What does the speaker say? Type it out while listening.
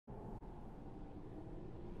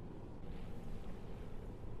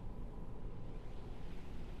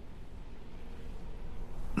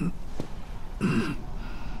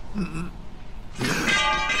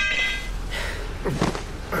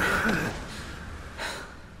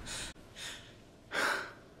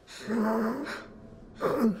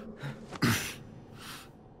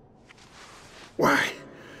Why?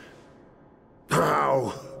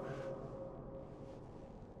 How?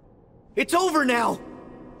 It's over now!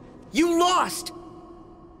 You lost!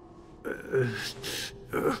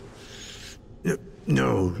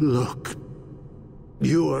 No, look.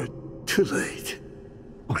 You are too late.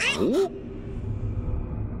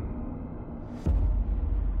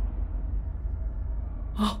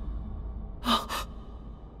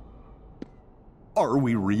 Are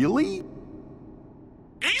we really?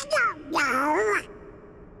 I don't know.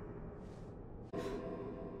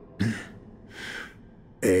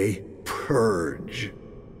 A purge.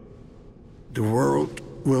 The world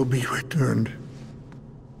will be returned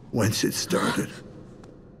whence it started.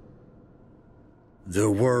 The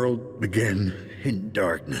world began in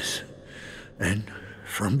darkness, and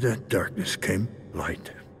from that darkness came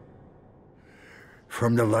light.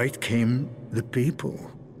 From the light came the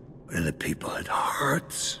people, and the people had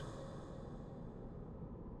hearts.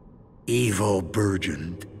 Evil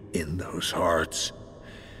burgeoned in those hearts,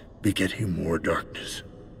 begetting more darkness.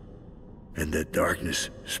 And that darkness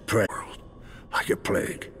spread the world like a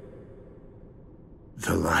plague.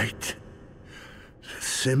 The light, the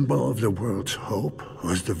symbol of the world's hope,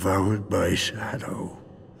 was devoured by shadow,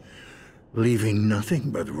 leaving nothing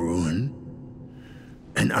but ruin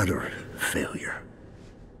and utter failure.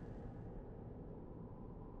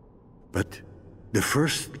 But the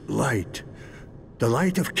first light, the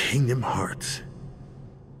light of Kingdom Hearts,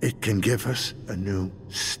 it can give us a new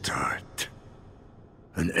start.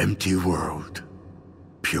 An empty world,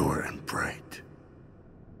 pure and bright.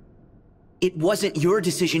 It wasn't your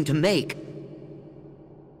decision to make.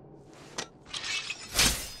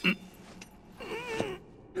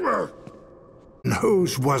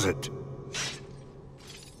 Whose was it?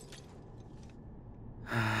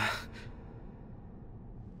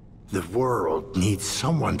 The world needs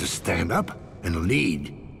someone to stand up and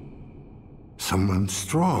lead. Someone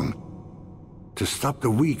strong, to stop the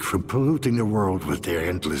weak from polluting the world with their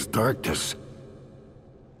endless darkness.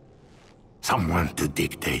 Someone to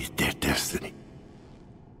dictate their destiny.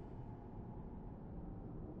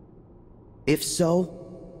 If so,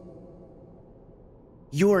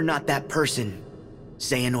 you're not that person,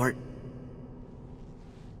 Xehanort.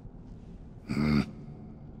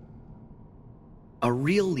 A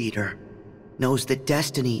real leader knows that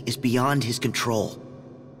destiny is beyond his control,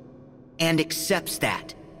 and accepts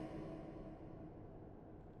that.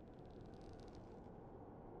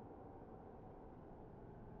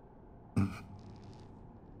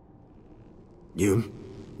 You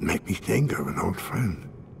make me think of an old friend.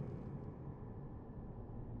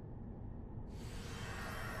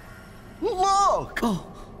 Look! Oh.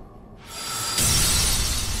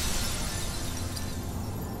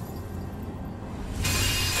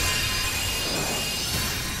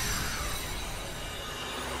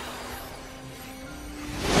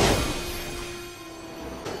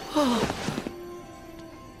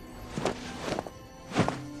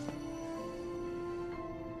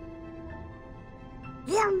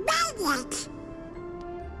 You made it!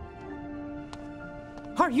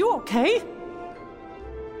 Are you okay?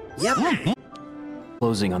 Yep.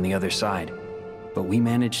 Closing on the other side, but we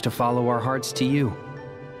managed to follow our hearts to you.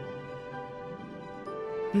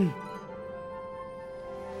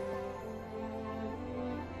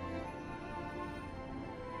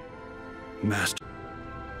 Master.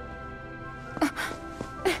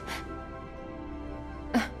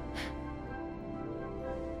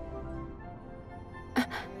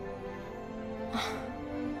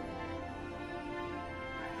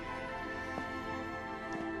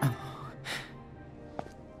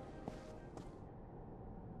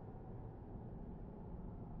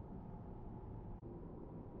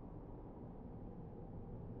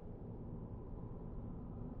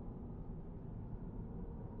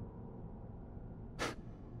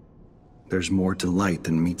 There's more to light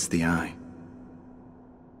than meets the eye.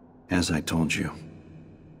 As I told you.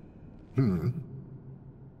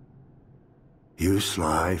 You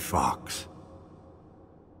sly fox.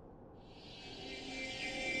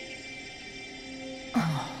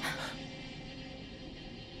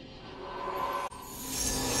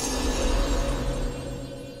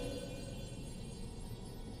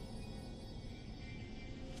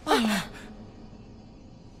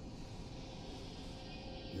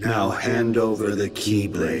 Now hand over the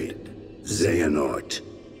Keyblade, Xehanort.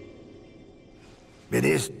 It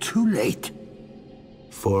is too late.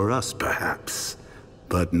 For us, perhaps,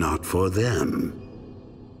 but not for them.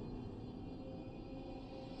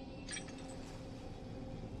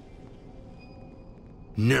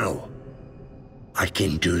 No. I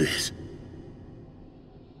can do this.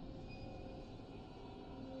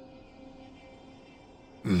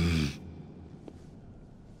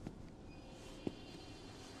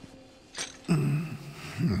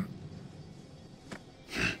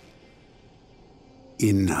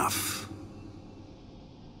 Enough.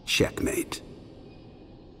 Checkmate.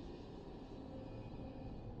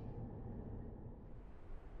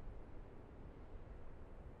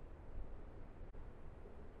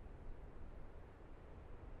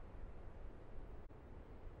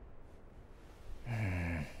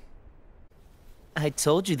 I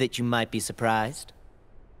told you that you might be surprised.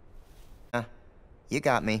 You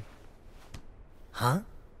got me. Huh?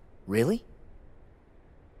 Really?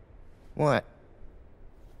 What?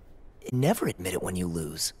 Never admit it when you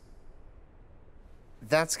lose.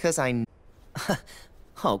 That's 'cause I...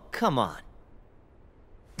 Oh, come on.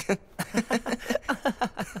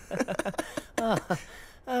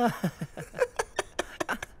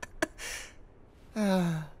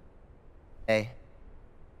 Hey.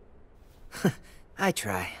 I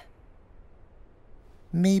try.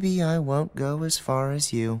 Maybe I won't go as far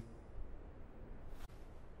as you.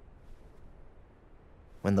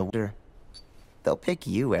 When the winter, they'll pick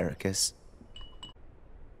you, Eraqus.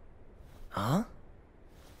 Huh?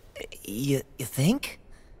 You think?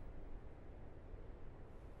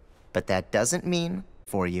 But that doesn't mean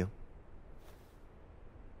for you.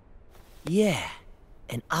 Yeah,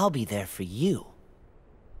 and I'll be there for you.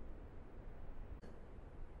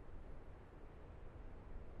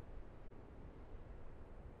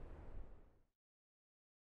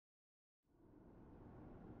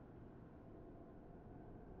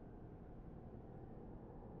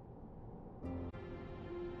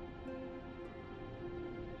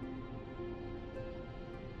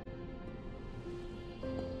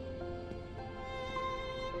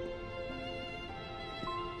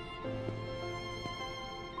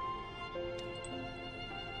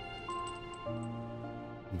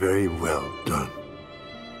 Very well done.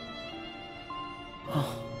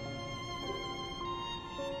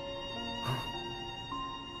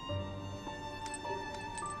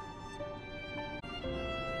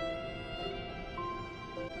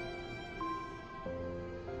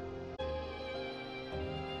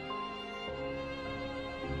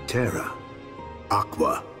 Terra,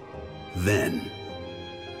 Aqua, then.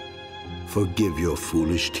 Forgive your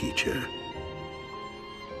foolish teacher.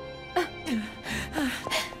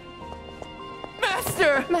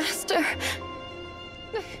 Master! Master!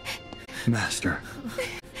 Master.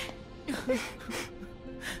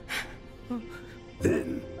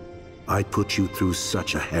 Then, I put you through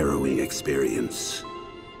such a harrowing experience.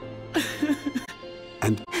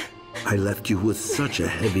 And I left you with such a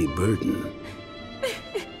heavy burden.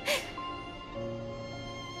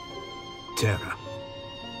 Terra,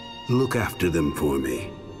 look after them for me.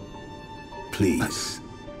 Please.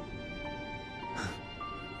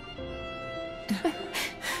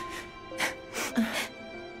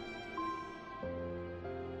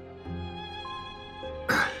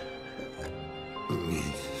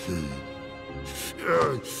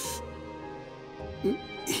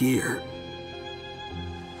 Here.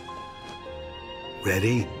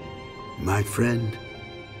 Ready, my friend?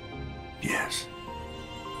 Yes.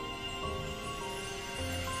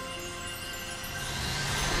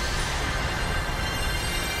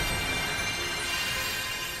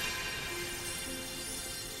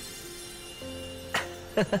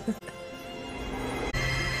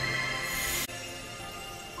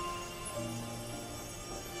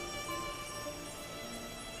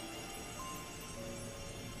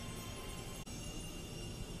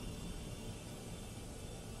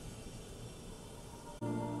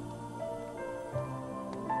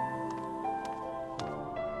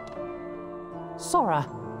 Sora,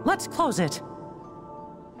 let's close it.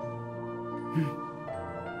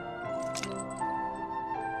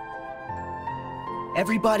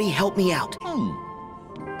 Everybody help me out.